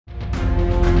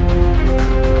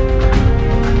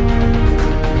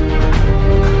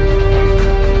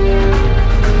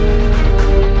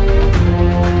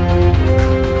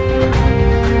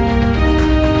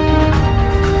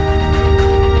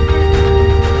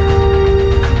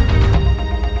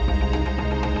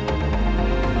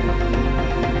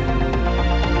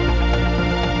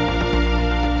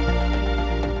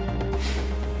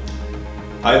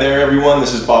Hi there everyone,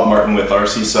 this is Bob Martin with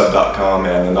rcsub.com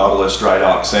and the Nautilus Dry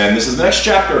Docks, and this is the next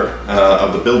chapter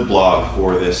of the build blog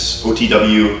for this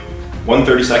OTW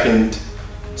 1/32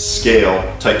 scale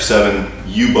Type VII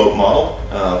U-boat model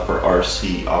for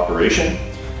RC operation.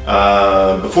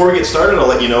 Before we get started, I'll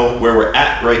let you know where we're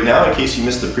at right now in case you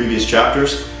missed the previous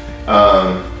chapters.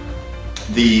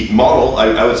 The model,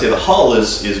 I would say the hull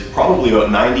is probably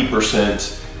about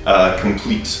 90%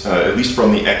 complete, at least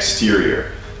from the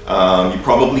exterior. You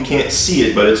probably can't see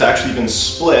it, but it's actually been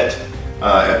split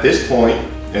at this point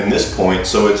and this point,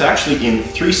 so it's actually in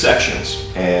 3 sections,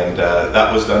 and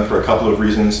that was done for a couple of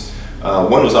reasons.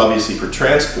 One was obviously for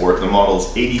transport. The model is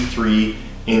 83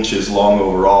 inches long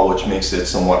overall, which makes it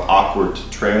somewhat awkward to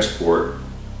transport.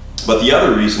 But the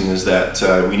other reason is that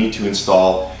we need to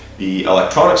install the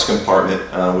electronics compartment,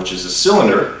 which is a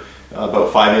cylinder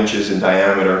about 5 inches in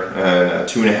diameter and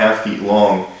 2.5 feet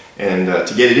long. And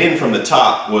to get it in from the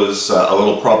top was a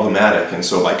little problematic, and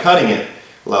so by cutting it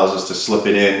allows us to slip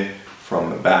it in from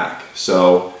the back.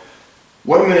 So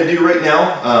what I'm going to do right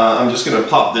now, I'm just going to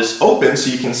pop this open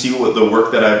so you can see what the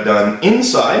work that I've done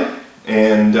inside,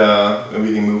 and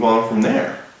we can move on from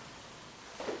there.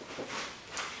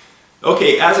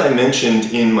 Okay, as I mentioned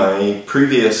in my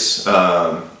previous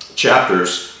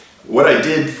chapters, what I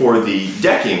did for the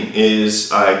decking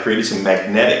is I created some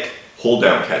magnetic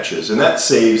hold-down catches, and that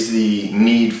saves the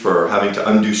need for having to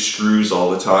undo screws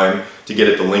all the time to get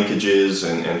at the linkages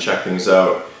and check things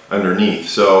out underneath.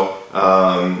 So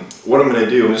what I'm going to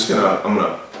do, I'm going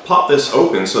to pop this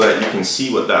open so that you can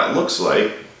see what that looks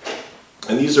like.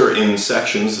 And these are in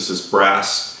sections. This is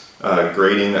brass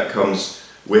grating that comes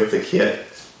with the kit.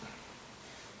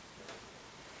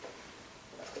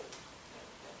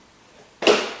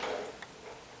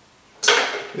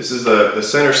 This is the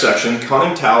center section.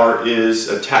 Conning tower is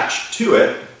attached to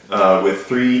it with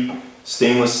 3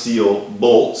 stainless steel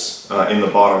bolts in the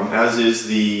bottom, as is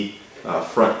the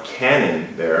front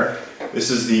cannon there. This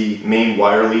is the main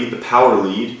wire lead, the power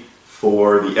lead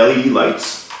for the LED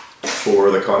lights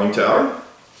for the conning tower.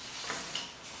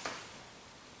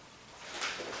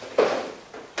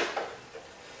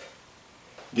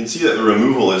 You can see that the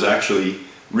removal is actually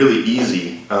really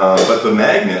easy, but the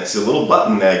magnets, the little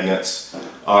button magnets,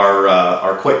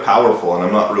 are quite powerful, and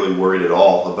I'm not really worried at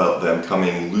all about them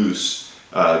coming loose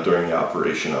during the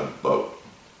operation of the boat.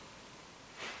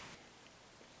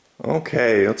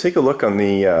 Okay, let's take a look on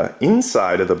the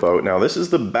inside of the boat. Now this is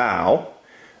the bow.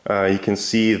 You can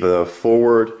see the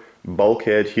forward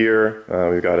bulkhead here.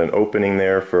 We've got an opening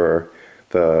there for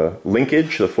the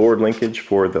linkage, the forward linkage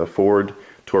for the forward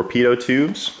torpedo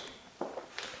tubes.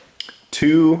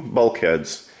 2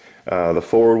 bulkheads. The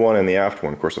forward one and the aft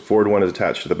one. Of course, the forward one is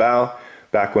attached to the bow,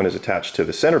 back one is attached to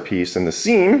the centerpiece, and the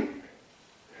seam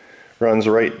runs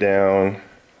right down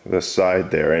the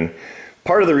side there. And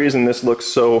part of the reason this looks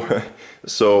so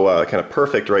kind of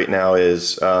perfect right now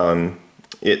is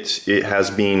it has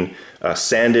been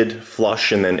sanded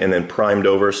flush and then primed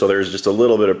over, so there's just a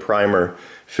little bit of primer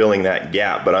filling that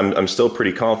gap. But I'm still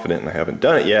pretty confident, and I haven't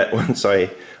done it yet. Once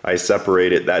I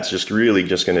separate it, that's really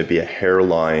just going to be a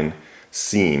hairline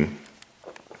seam.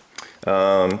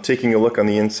 Taking a look on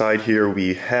the inside here,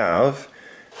 we have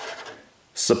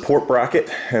support bracket,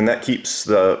 and that keeps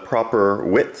the proper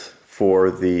width for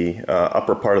the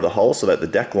upper part of the hull so that the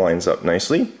deck lines up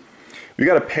nicely. We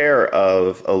got a pair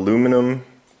of aluminum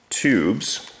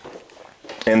tubes,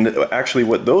 and actually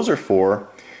what those are for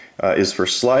is for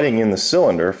sliding in the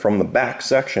cylinder from the back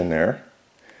section there.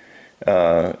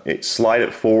 Slide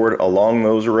it forward along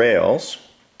those rails.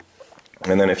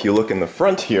 And then if you look in the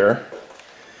front here,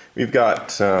 we've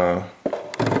got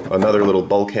another little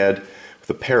bulkhead with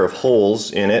a pair of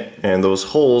holes in it, and those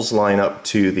holes line up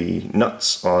to the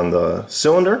nuts on the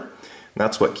cylinder, and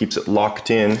that's what keeps it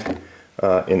locked in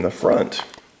the front.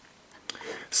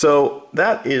 So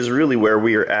that is really where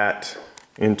we are at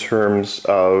in terms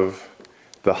of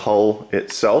the hull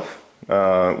itself.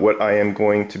 What I am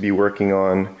going to be working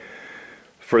on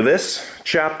for this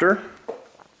chapter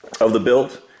of the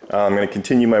build, I'm going to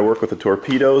continue my work with the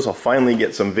torpedoes. I'll finally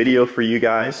get some video for you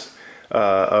guys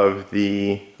of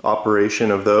the operation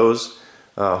of those.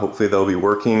 Hopefully they'll be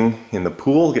working in the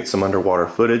pool, get some underwater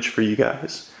footage for you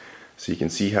guys so you can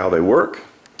see how they work.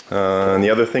 And the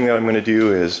other thing that I'm going to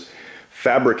do is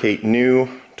fabricate new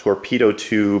torpedo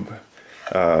tube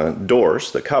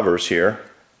doors, the covers here,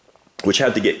 which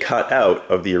had to get cut out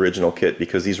of the original kit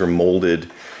because these were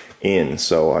molded in.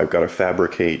 So I've got to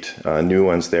fabricate new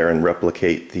ones there and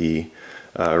replicate the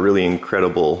really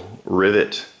incredible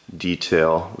rivet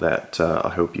detail that I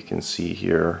hope you can see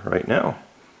here right now.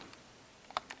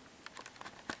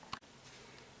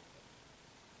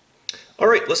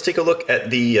 Alright, let's take a look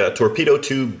at the torpedo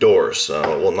tube doors.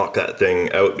 We'll knock that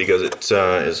thing out because it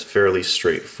is fairly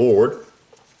straightforward.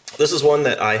 This is one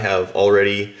that I have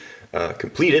already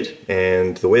completed,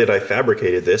 and the way that I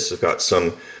fabricated this, I've got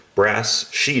some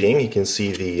brass sheeting. You can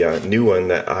see the new one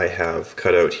that I have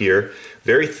cut out here.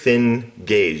 Very thin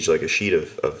gauge, like a sheet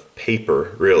of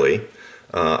paper, really.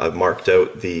 I've marked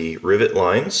out the rivet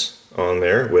lines on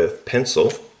there with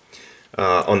pencil.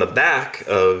 On the back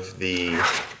of the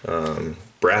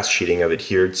brass sheeting, I've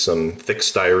adhered some thick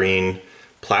styrene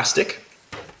plastic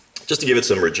just to give it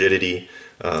some rigidity,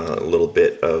 a little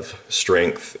bit of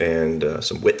strength, and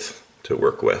some width to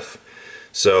work with.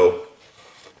 So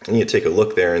you take a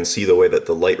look there and see the way that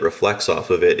the light reflects off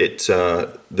of it.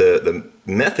 The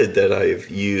method that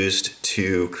I've used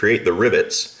to create the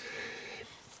rivets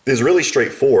is really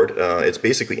straightforward. It's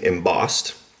basically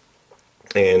embossed.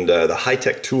 And the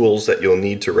high-tech tools that you'll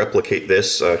need to replicate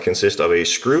this consist of a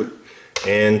screw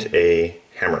and a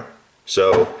hammer.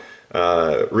 So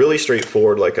really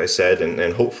straightforward, like I said,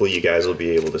 and hopefully you guys will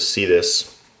be able to see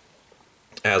this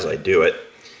as I do it.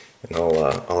 And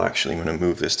I'll actually, I'm going to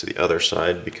move this to the other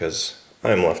side because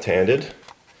I'm left-handed.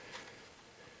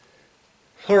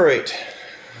 Alright,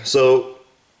 so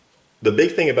the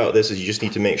big thing about this is you just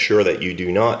need to make sure that you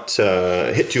do not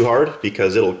hit too hard,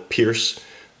 because it'll pierce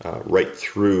right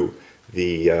through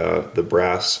the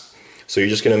brass. So you're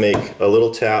just going to make a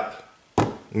little tap,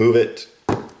 move it,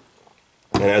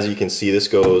 and as you can see, this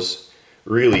goes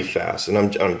really fast, and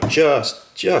I'm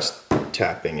just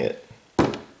tapping it.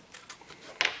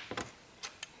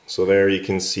 So there you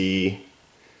can see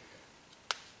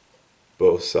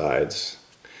both sides.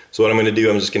 So what I'm going to do,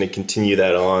 I'm just going to continue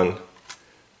that on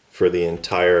for the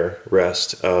entire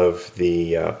rest of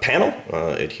the panel,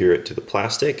 adhere it to the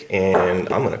plastic, and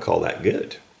I'm going to call that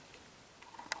good.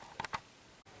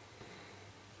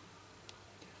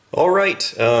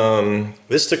 Alright,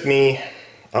 this took me,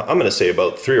 I'm going to say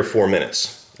about 3 or 4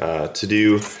 minutes to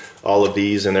do all of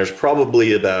these, and there's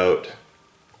probably about,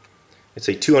 I'd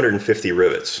say 250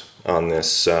 rivets on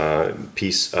this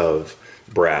piece of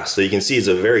brass. So you can see it's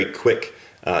a very quick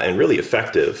and really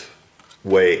effective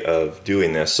way of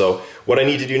doing this. So what I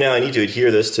need to do now, I need to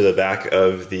adhere this to the back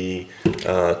of the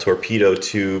torpedo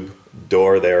tube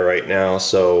door there right now.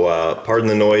 So pardon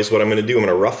the noise. What I'm going to do, I'm going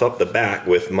to rough up the back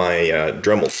with my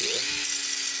Dremel tool.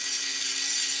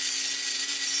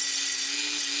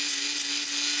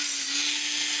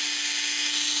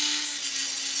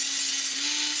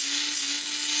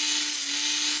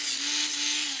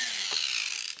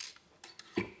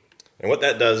 And what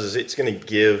that does is it's going to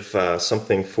give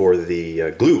something for the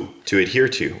glue to adhere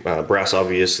to. Brass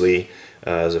obviously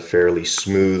is a fairly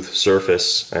smooth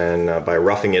surface, and by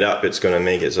roughing it up, it's going to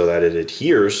make it so that it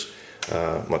adheres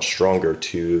much stronger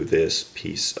to this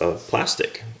piece of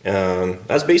plastic.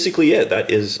 That's basically it. That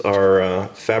is our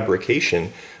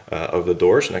fabrication of the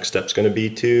doors. Next step's going to be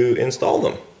to install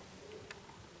them.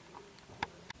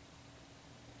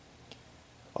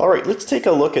 Alright, let's take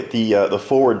a look at the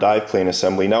forward dive plane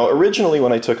assembly. Now originally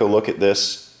when I took a look at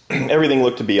this, everything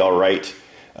looked to be alright.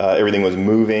 Everything was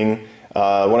moving.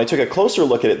 When I took a closer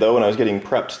look at it though, when I was getting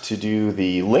prepped to do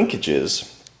the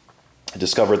linkages, I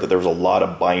discovered that there was a lot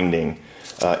of binding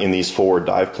in these forward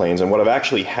dive planes, and what I've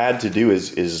actually had to do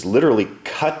is literally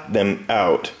cut them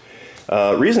out.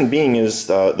 Reason being is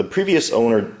the previous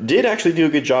owner did actually do a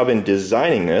good job in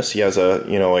designing this. He has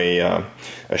a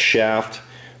shaft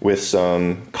with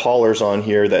some collars on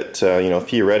here that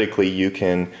theoretically you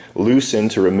can loosen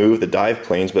to remove the dive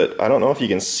planes, but I don't know if you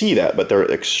can see that, but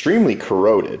they're extremely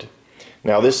corroded.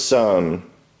 Now this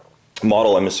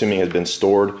model, I'm assuming, has been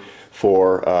stored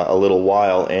for a little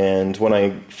while, and when I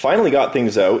finally got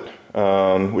things out,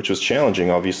 which was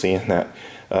challenging obviously in that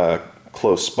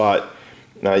close spot,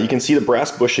 you can see the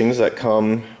brass bushings that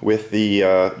come with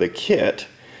the kit.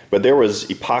 But there was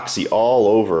epoxy all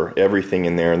over everything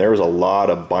in there, and there was a lot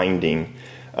of binding.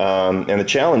 And the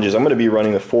challenge is I'm going to be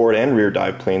running the forward and rear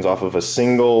dive planes off of a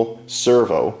single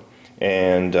servo,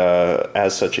 and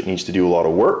as such it needs to do a lot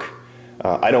of work.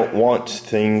 I don't want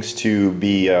things to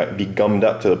be gummed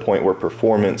up to the point where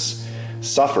performance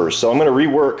suffers. So I'm going to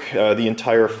rework the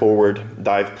entire forward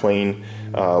dive plane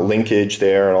linkage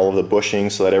there and all of the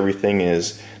bushings so that everything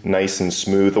is nice and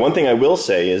smooth. The one thing I will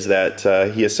say is that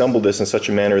he assembled this in such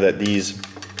a manner that these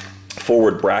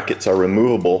forward brackets are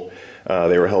removable.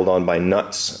 They were held on by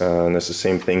nuts, and it's the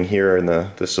same thing here in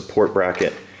the support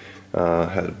bracket.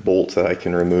 Had a bolt that I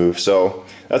can remove. So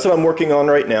that's what I'm working on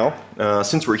right now.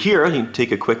 Since we're here, I can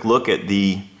take a quick look at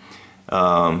the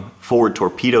forward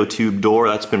torpedo tube door.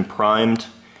 That's been primed.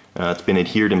 It's been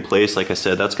adhered in place. Like I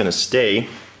said, that's going to stay.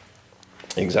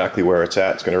 exactly where it's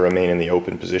at. It's going to remain in the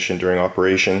open position during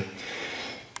operation.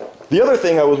 The other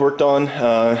thing I worked on,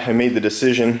 I made the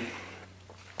decision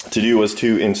to do, was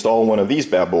to install one of these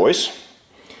bad boys.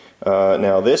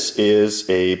 Now this is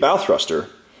a bow thruster.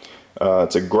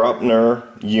 It's a Graupner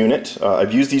unit.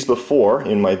 I've used these before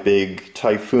in my big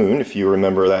Typhoon, if you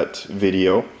remember that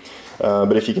video.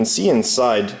 But if you can see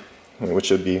inside, which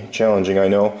would be challenging, I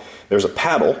know, there's a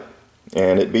paddle,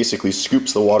 and it basically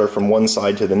scoops the water from one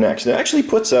side to the next. And it actually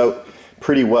puts out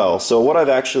pretty well. So what I've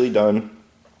actually done,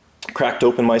 cracked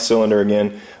open my cylinder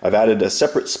again, I've added a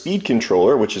separate speed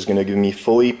controller, which is going to give me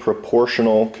fully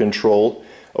proportional control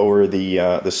over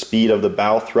the speed of the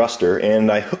bow thruster,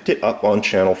 and I hooked it up on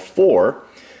channel 4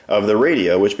 of the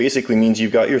radio, which basically means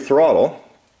you've got your throttle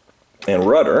and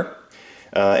rudder,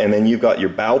 and then you've got your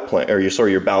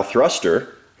your bow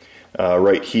thruster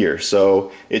right here.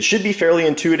 So it should be fairly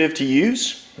intuitive to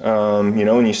use. You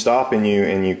know, when you stop and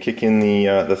you kick in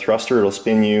the thruster, it'll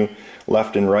spin you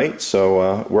left and right.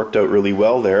 So it worked out really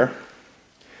well there.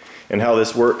 And how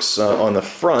this works on the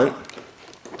front,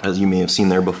 as you may have seen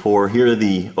there before, here are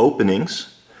the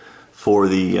openings for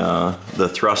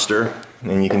the thruster,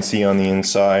 and you can see on the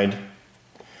inside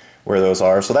where those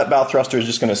are. So that bow thruster is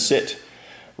just going to sit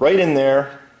right in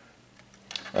there.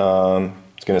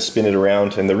 It's going to spin it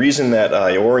around, and the reason that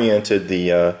I oriented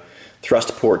the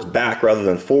thrust ports back rather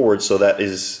than forward, so that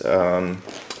is I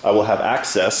will have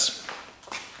access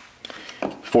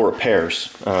for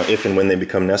repairs if and when they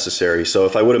become necessary. So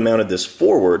if I would have mounted this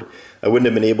forward, I wouldn't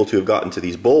have been able to have gotten to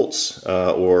these bolts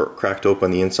or cracked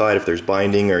open the inside if there's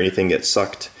binding or anything gets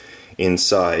sucked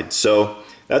inside. So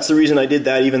that's the reason I did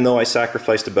that, even though I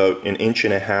sacrificed about 1.5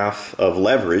 inches of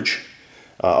leverage.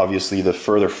 Obviously, the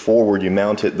further forward you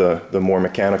mount it, the more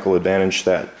mechanical advantage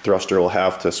that thruster will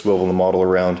have to swivel the model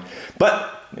around.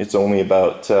 But it's only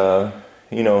about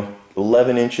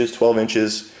 11 inches, 12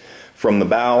 inches from the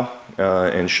bow,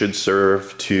 and should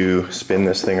serve to spin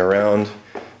this thing around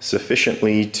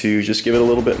sufficiently to just give it a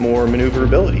little bit more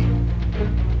maneuverability.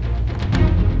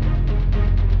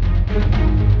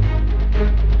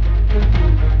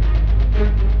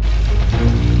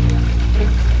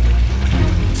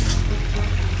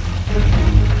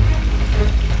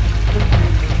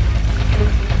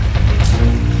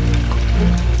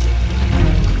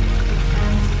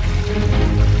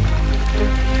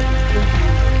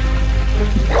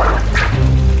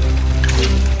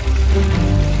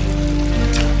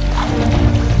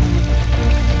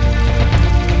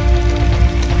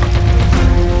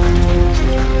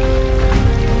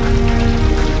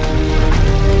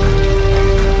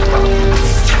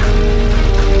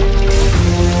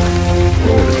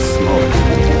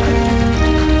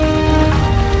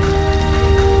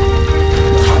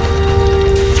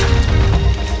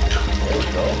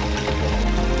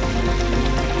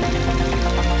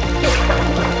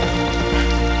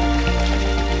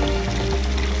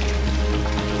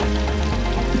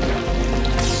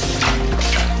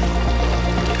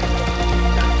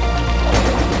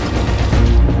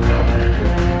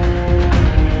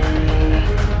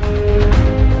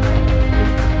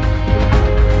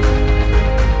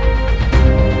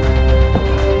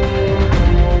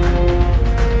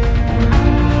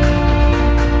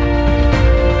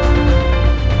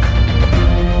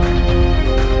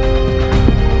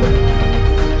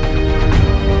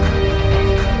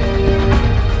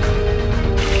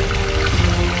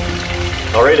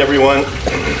 Alright everyone,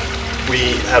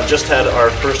 we have just had our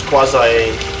first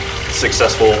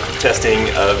quasi-successful testing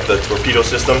of the torpedo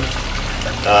system.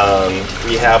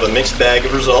 We have a mixed bag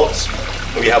of results.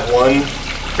 We have one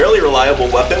fairly reliable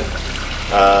weapon.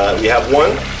 We have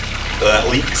one that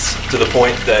leaks to the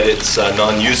point that it's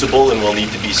non-usable and will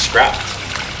need to be scrapped.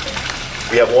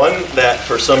 We have one that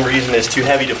for some reason is too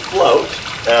heavy to float,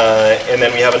 and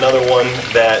then we have another one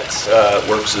that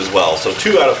works as well. So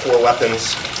 2 out of 4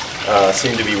 weapons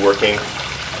seem to be working.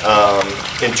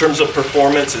 In terms of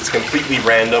performance, it's completely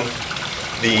random.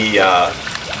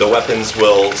 The weapons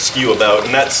will skew about,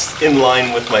 and that's in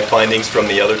line with my findings from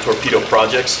the other torpedo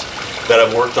projects that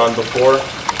I've worked on before.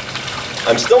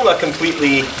 I'm still not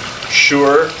completely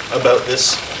sure about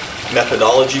this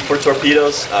methodology for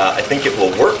torpedoes. I think it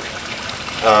will work,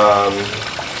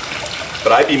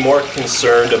 but I'd be more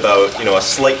concerned about a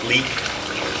slight leak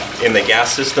in the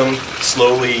gas system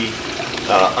slowly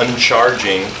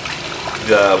uncharging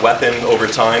the weapon over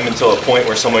time until a point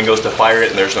where someone goes to fire it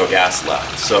and there's no gas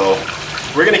left. So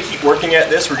we're going to keep working at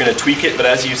this, we're going to tweak it, but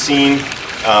as you've seen,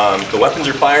 the weapons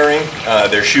are firing,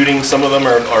 they're shooting. Some of them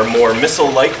are more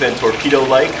missile-like than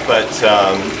torpedo-like, but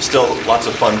still lots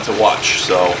of fun to watch,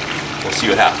 so we'll see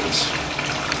what happens.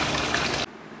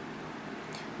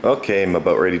 Okay, I'm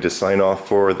about ready to sign off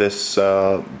for this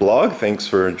blog. Thanks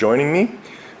for joining me.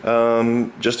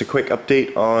 Just a quick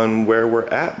update on where we're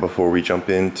at before we jump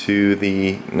into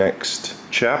the next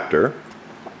chapter.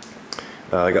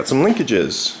 I got some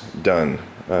linkages done.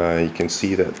 You can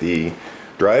see that the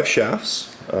drive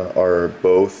shafts are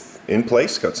both in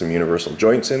place, got some universal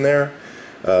joints in there.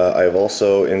 I've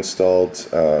also installed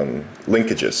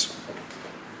linkages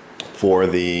for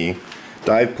the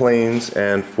dive planes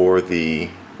and for the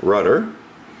rudder.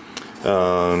 I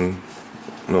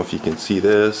don't know if you can see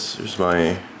this. There's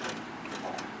my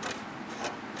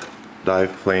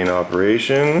dive plane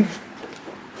operation.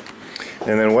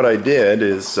 And then what I did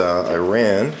is I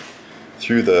ran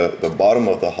through the bottom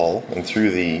of the hull and through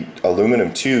the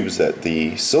aluminum tubes that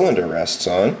the cylinder rests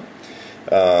on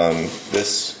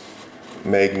this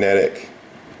magnetic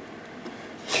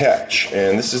catch,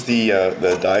 and this is the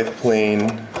dive plane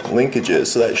linkages,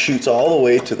 so that shoots all the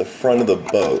way to the front of the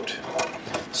boat.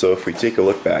 So if we take a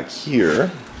look back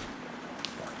here,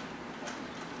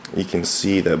 you can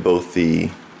see that both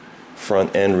the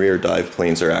front and rear dive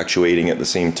planes are actuating at the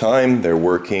same time. They're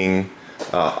working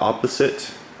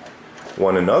opposite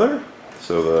one another,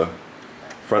 so the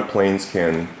front planes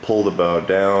can pull the bow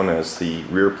down as the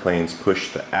rear planes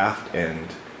push the aft end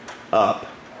up.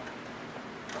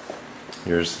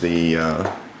 Here's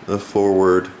the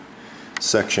forward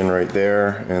section right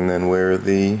there, and then where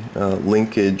the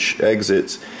linkage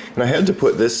exits. And I had to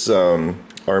put this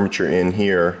armature in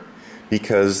here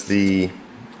because the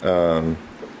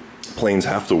planes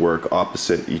have to work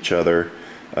opposite each other.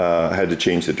 I had to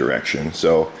change the direction,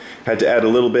 so had to add a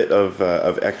little bit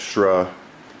of extra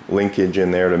linkage in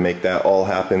there to make that all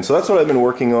happen. So that's what I've been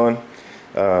working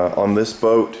on this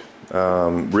boat.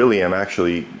 Really, I'm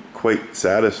actually quite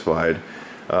satisfied.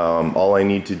 All I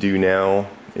need to do now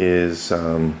is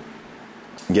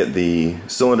get the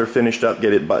cylinder finished up,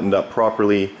 get it buttoned up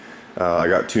properly. I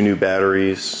got 2 new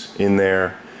batteries in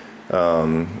there.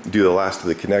 Do the last of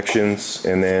the connections,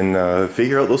 and then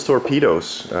figure out those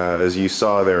torpedoes. As you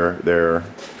saw, they're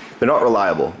not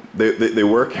reliable. They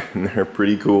work and they're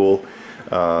pretty cool,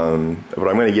 but I'm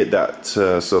going to get that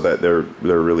so that they're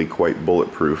really quite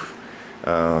bulletproof.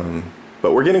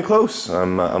 But we're getting close.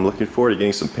 I'm looking forward to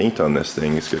getting some paint on this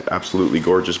thing. It's an absolutely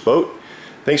gorgeous boat.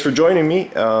 Thanks for joining me.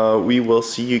 We will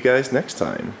see you guys next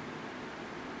time.